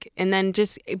big, and then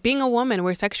just being a woman,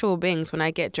 we're sexual beings. When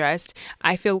I get dressed,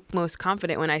 I feel most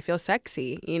confident when I feel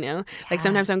sexy, you know? Like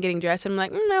sometimes I'm getting dressed and I'm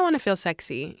like, I want to feel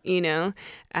sexy, you know?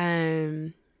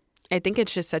 I think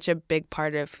it's just such a big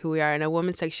part of who we are. And a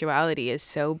woman's sexuality is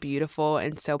so beautiful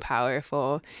and so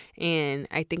powerful. And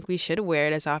I think we should wear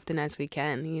it as often as we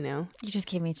can, you know? You just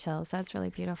gave me chills. That's really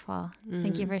beautiful.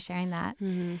 Thank you for sharing that.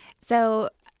 So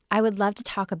I would love to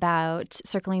talk about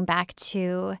circling back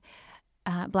to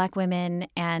Black women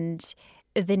and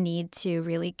the need to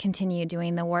really continue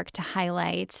doing the work to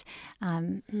highlight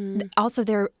also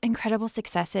their incredible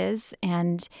successes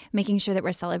and making sure that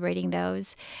we're celebrating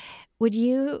those. Would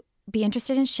you be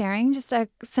interested in sharing just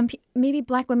some maybe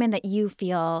Black women that you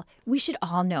feel we should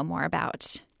all know more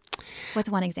about? What's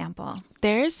one example?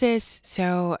 There's this,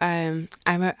 so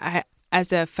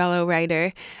as a fellow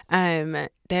writer,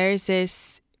 there's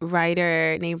this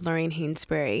writer named Lorraine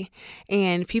Hainsbury.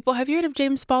 And have you heard of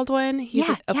James Baldwin? He's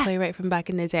a playwright from back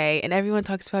in the day. And everyone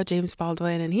talks about James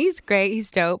Baldwin, and he's great,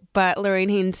 he's dope. But Lorraine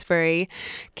Hainsbury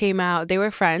came out, they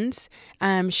were friends.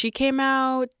 She came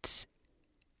out,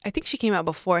 I think she came out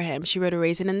before him. She wrote A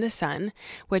Raisin in the Sun,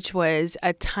 which was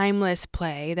a timeless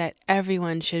play that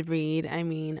everyone should read. I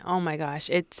mean, oh my gosh,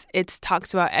 it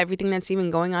talks about everything that's even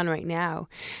going on right now.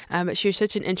 But she was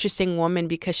such an interesting woman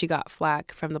because she got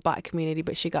flack from the Black community,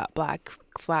 but she got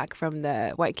flack from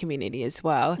the white community as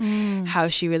well. How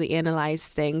she really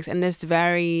analyzed things in this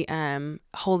very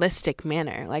holistic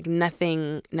manner. Like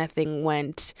nothing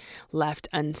went left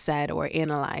unsaid or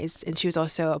analyzed. And she was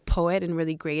also a poet and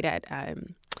really great at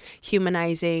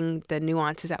humanizing the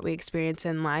nuances that we experience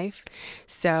in life.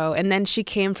 So, and then she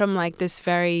came from like this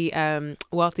very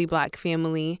wealthy Black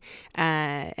family.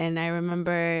 And I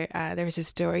remember there was a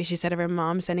story she said of her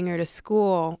mom sending her to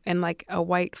school in like a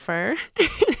white fur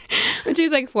when she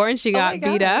was like 4 and she got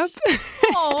beat up.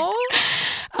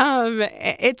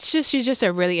 It's just, she's just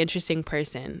a really interesting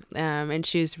person. And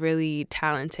she's really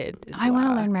talented as well. I want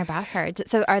to learn more about her.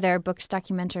 So are there books,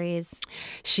 documentaries?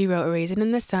 She wrote A Raisin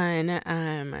in the Sun.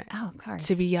 Of course.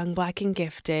 To Be Young, Black and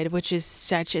Gifted, which is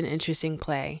such an interesting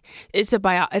play. It's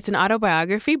an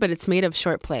autobiography, but it's made of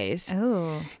short plays.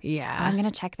 Oh. Yeah. I'm going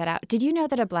to check that out. Did you know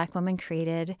that a Black woman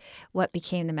created what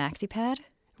became the MaxiPad?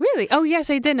 Really? Oh,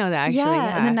 yes, I did know that, actually.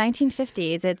 Yeah, in the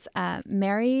 1950s. It's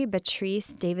Mary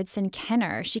Beatrice Davidson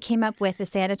Kenner. She came up with the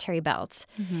sanitary belt.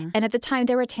 And at the time,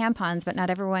 there were tampons, but not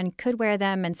everyone could wear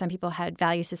them. And some people had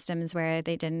value systems where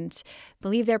they didn't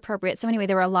believe they're appropriate. So anyway,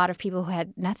 there were a lot of people who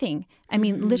had nothing. I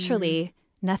mean, literally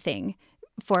nothing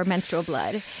for menstrual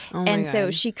blood. And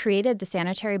so she created the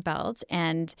sanitary belt.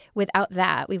 And without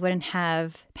that, we wouldn't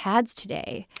have pads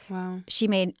today. Wow. She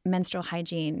made menstrual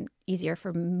hygiene easier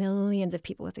for millions of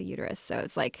people with a uterus. So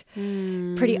it's like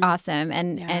pretty awesome.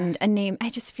 And a name, I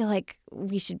just feel like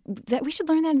we should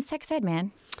learn that in sex ed,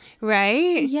 man.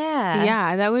 Right? Yeah.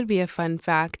 Yeah, that would be a fun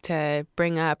fact to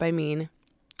bring up. I mean,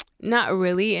 not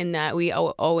really in that we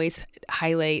always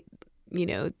highlight, you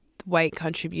know, white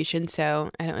contribution,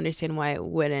 so I don't understand why it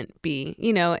wouldn't be,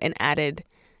 you know, an added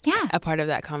a part of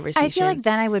that conversation. I feel like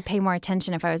then I would pay more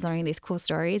attention if I was learning these cool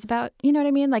stories about, you know what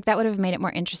I mean? Like that would have made it more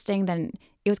interesting than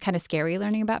it was kind of scary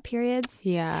learning about periods.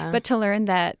 Yeah. But to learn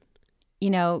that,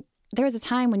 you know, there was a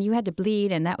time when you had to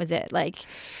bleed and that was it. Like,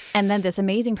 and then this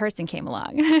amazing person came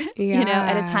along, you know,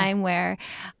 at a time where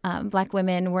Black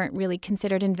women weren't really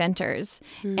considered inventors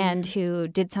and who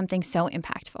did something so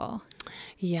impactful.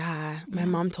 Yeah. My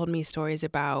mom told me stories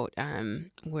about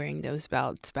wearing those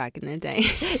belts back in the day.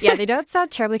 Yeah, they don't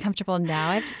sound terribly comfortable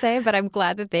now, I have to say, but I'm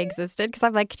glad that they existed because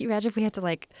I'm like, can you imagine if we had to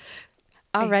like,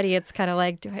 already it's kind of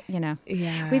like,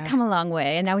 we've come a long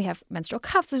way and now we have menstrual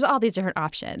cups. There's all these different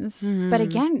options. But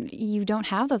again, you don't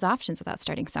have those options without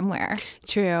starting somewhere.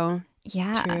 True.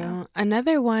 Yeah. True.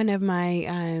 Another one of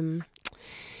my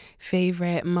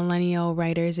favorite millennial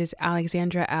writers is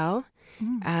Alexandra Elle.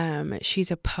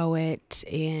 She's a poet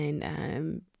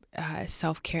and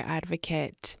self-care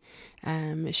advocate.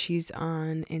 She's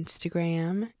on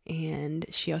Instagram and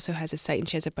she also has a site and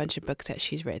she has a bunch of books that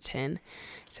she's written.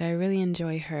 So I really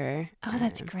enjoy her. Oh,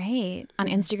 that's great. On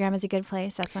Instagram is a good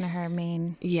place. That's one of her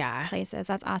main places.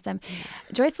 That's awesome. Yeah.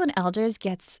 Joycelyn Elders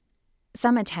gets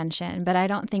some attention, but I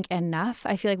don't think enough.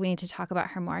 I feel like we need to talk about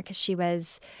her more because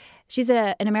she's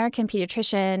an American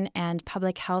pediatrician and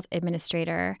public health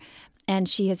administrator. And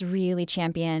she has really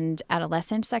championed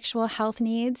adolescent sexual health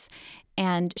needs.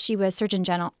 And she was Surgeon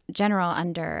General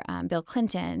under Bill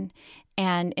Clinton.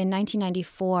 And in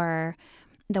 1994,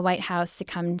 the White House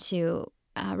succumbed to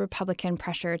Republican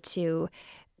pressure to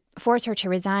force her to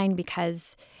resign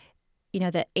because, you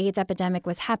know, the AIDS epidemic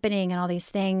was happening and all these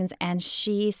things. And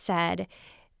she said,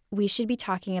 we should be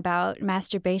talking about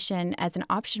masturbation as an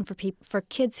option for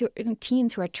kids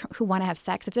teens who want to have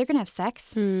sex. If they're going to have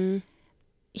sex,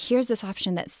 here's this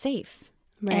option that's safe.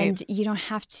 Right. And you don't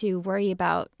have to worry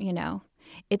about,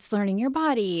 it's learning your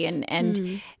body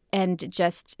and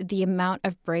just the amount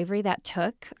of bravery that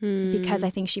took, because I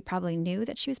think she probably knew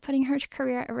that she was putting her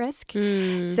career at risk.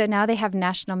 So now they have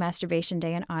National Masturbation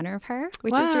Day in honor of her,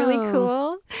 which is really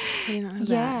cool. I didn't know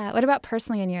Yeah. that. What about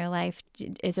personally in your life?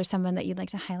 Is there someone that you'd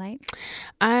like to highlight?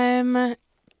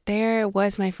 There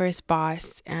was my first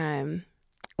boss.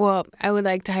 Well, I would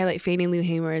like to highlight Fannie Lou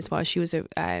Hamer as well. She was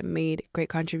made great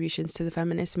contributions to the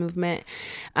feminist movement.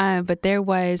 But there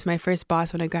was my first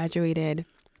boss when I graduated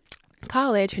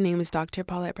college. Her name is Dr.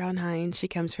 Paulette Brown Hines. She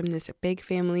comes from this big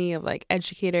family of like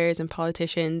educators and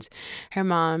politicians. Her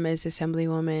mom is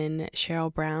Assemblywoman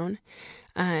Cheryl Brown.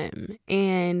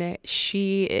 And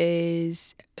she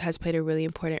has played a really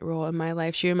important role in my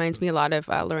life. She reminds me a lot of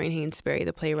Lorraine Hainsbury,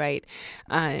 the playwright.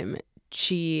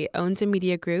 She owns a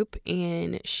media group,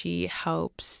 and she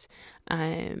helps,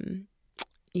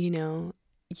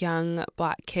 young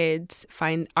Black kids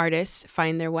artists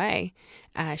find their way.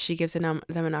 She gives them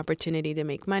an opportunity to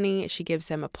make money. She gives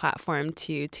them a platform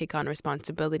to take on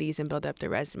responsibilities and build up their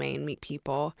resume and meet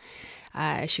people.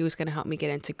 She was going to help me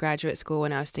get into graduate school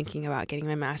when I was thinking about getting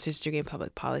my master's degree in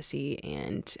public policy.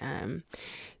 And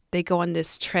they go on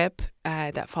this trip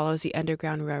that follows the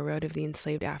Underground Railroad of the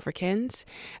enslaved Africans.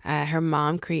 Her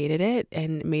mom created it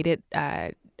and made it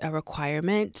a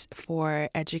requirement for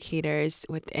educators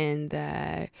within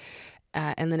the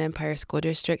Inland Empire School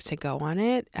District to go on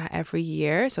it every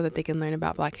year so that they can learn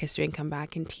about Black history and come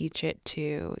back and teach it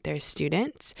to their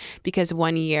students. Because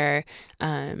one year,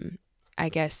 I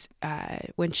guess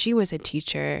when she was a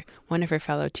teacher, one of her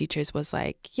fellow teachers was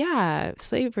like, yeah,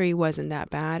 slavery wasn't that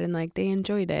bad, and like they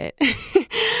enjoyed it.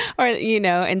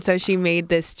 And so she made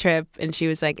this trip, and she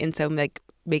was like, and so like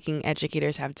making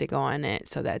educators have to go on it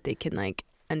so that they can like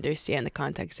understand the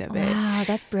context of it. Wow,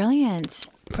 that's brilliant.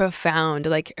 Profound.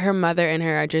 Like her mother and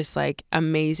her are just like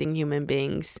amazing human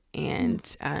beings. And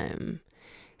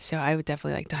so I would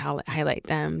definitely like to highlight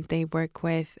them. They work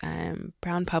with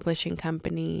Brown Publishing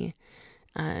Company.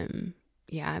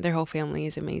 Their whole family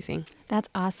is amazing. That's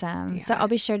awesome. Yeah. So I'll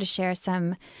be sure to share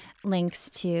some links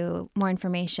to more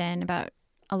information about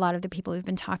a lot of the people we've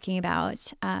been talking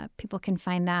about. People can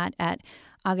find that at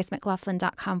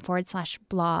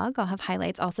augustmclaughlin.com/blog. I'll have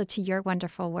highlights also to your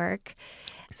wonderful work.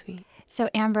 Sweet. So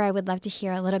Amber, I would love to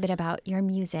hear a little bit about your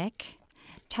music.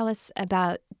 Tell us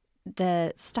about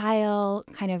the style,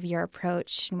 kind of your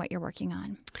approach and what you're working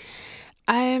on.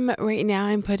 Right now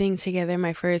I'm putting together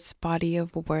my first body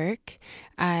of work.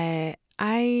 I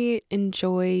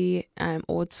enjoy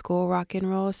old school rock and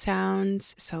roll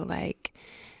sounds, so like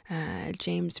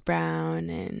James Brown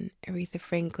and Aretha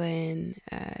Franklin,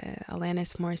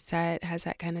 Alanis Morissette has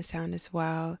that kind of sound as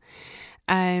well.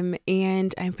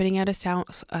 And I'm putting out a song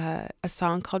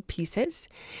called Pieces,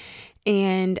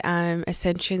 and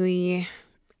essentially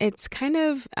it's kind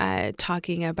of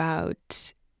talking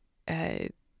about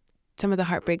some of the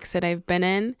heartbreaks that I've been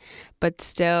in, but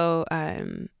still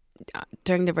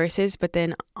during the verses, but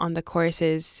then on the chorus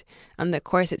it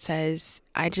says,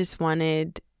 I just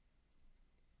wanted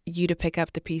you to pick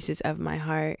up the pieces of my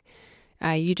heart.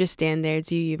 You just stand there.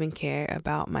 Do you even care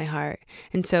about my heart?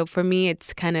 And so for me,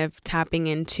 it's kind of tapping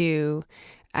into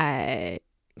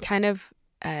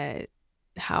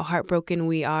how heartbroken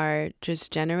we are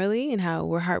just generally, and how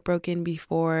we're heartbroken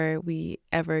before we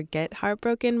ever get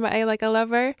heartbroken by like a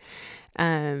lover,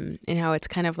 and how it's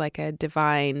kind of like a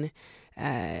divine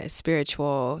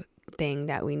spiritual thing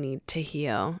that we need to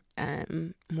heal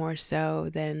more so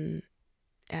than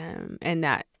and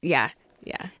that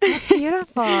That's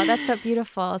beautiful. That's so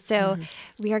beautiful. So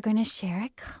we are going to share a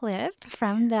clip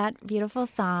from that beautiful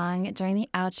song during the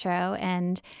outro,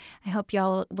 and I hope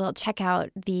y'all will check out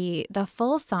the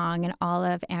full song and all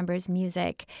of Amber's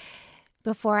music.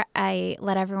 Before I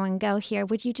let everyone go here,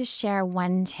 would you just share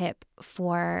one tip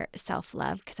for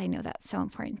self-love? Because I know that's so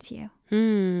important to you.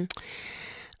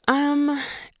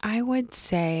 I would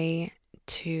say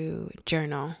to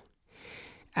journal.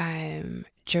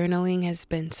 Journaling has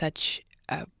been such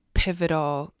a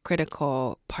pivotal,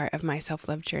 critical part of my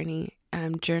self-love journey.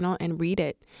 Journal and read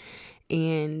it.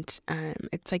 And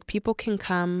it's like people can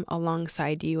come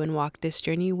alongside you and walk this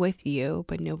journey with you,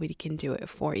 but nobody can do it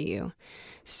for you.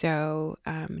 So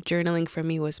journaling for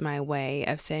me was my way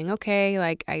of saying, okay,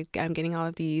 like I'm getting all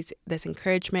of this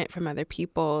encouragement from other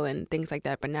people and things like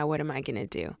that, but now what am I going to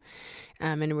do?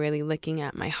 And really looking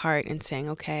at my heart and saying,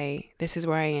 okay, this is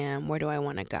where I am. Where do I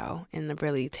want to go? And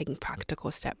really taking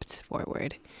practical steps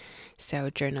forward. So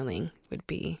journaling would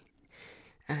be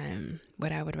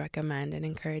what I would recommend and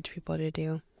encourage people to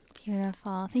do.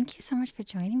 Beautiful. Thank you so much for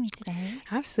joining me today.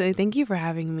 Absolutely. Thank you for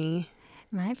having me.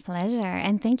 My pleasure.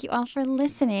 And thank you all for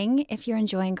listening. If you're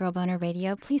enjoying Girl Boner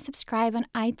Radio, please subscribe on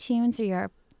iTunes or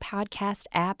your podcast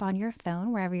app on your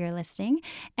phone, wherever you're listening,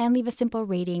 and leave a simple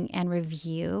rating and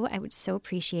review. I would so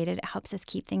appreciate it. It helps us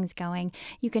keep things going.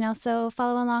 You can also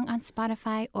follow along on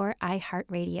Spotify or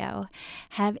iHeartRadio.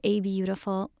 Have a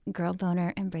beautiful Girl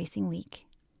Boner embracing week.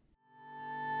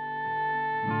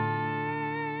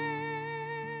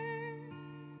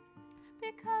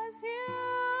 Because you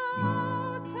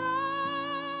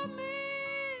told me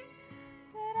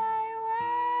that I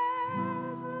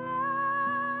was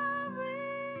lovely,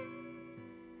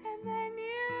 and then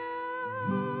you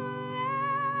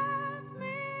left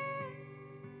me,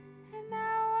 and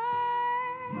now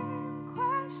I'm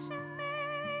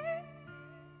questioning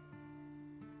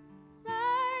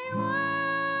my worth,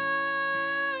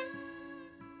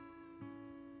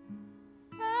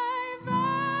 my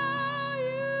value,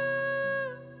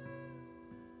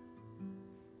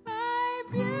 my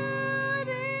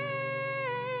beauty,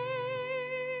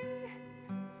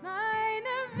 my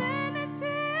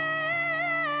divinity.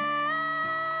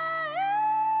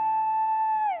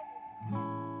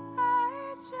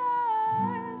 I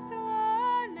just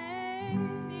wanted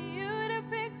you to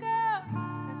pick up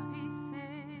the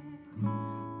pieces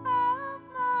of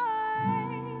my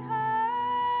heart.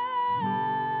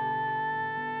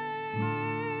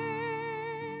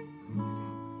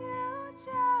 You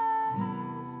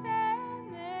just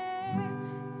stand there.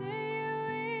 Do you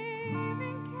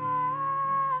even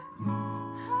care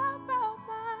about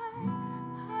my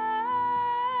heart?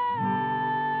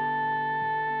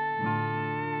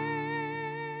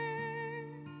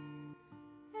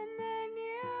 And then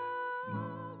you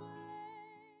blame.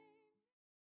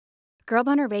 Girl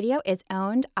Boner Radio is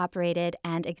owned, operated,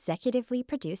 and executively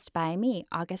produced by me,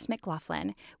 August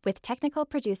McLaughlin, with technical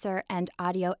producer and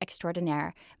audio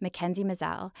extraordinaire Mackenzie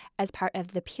Mazzell as part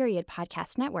of the Period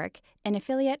Podcast Network, an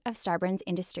affiliate of Starburns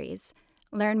Industries.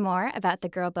 Learn more about the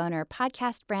Girl Boner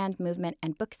podcast brand movement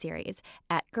and book series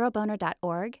at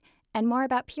girlboner.org and more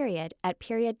about Period at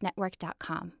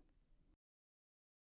periodnetwork.com.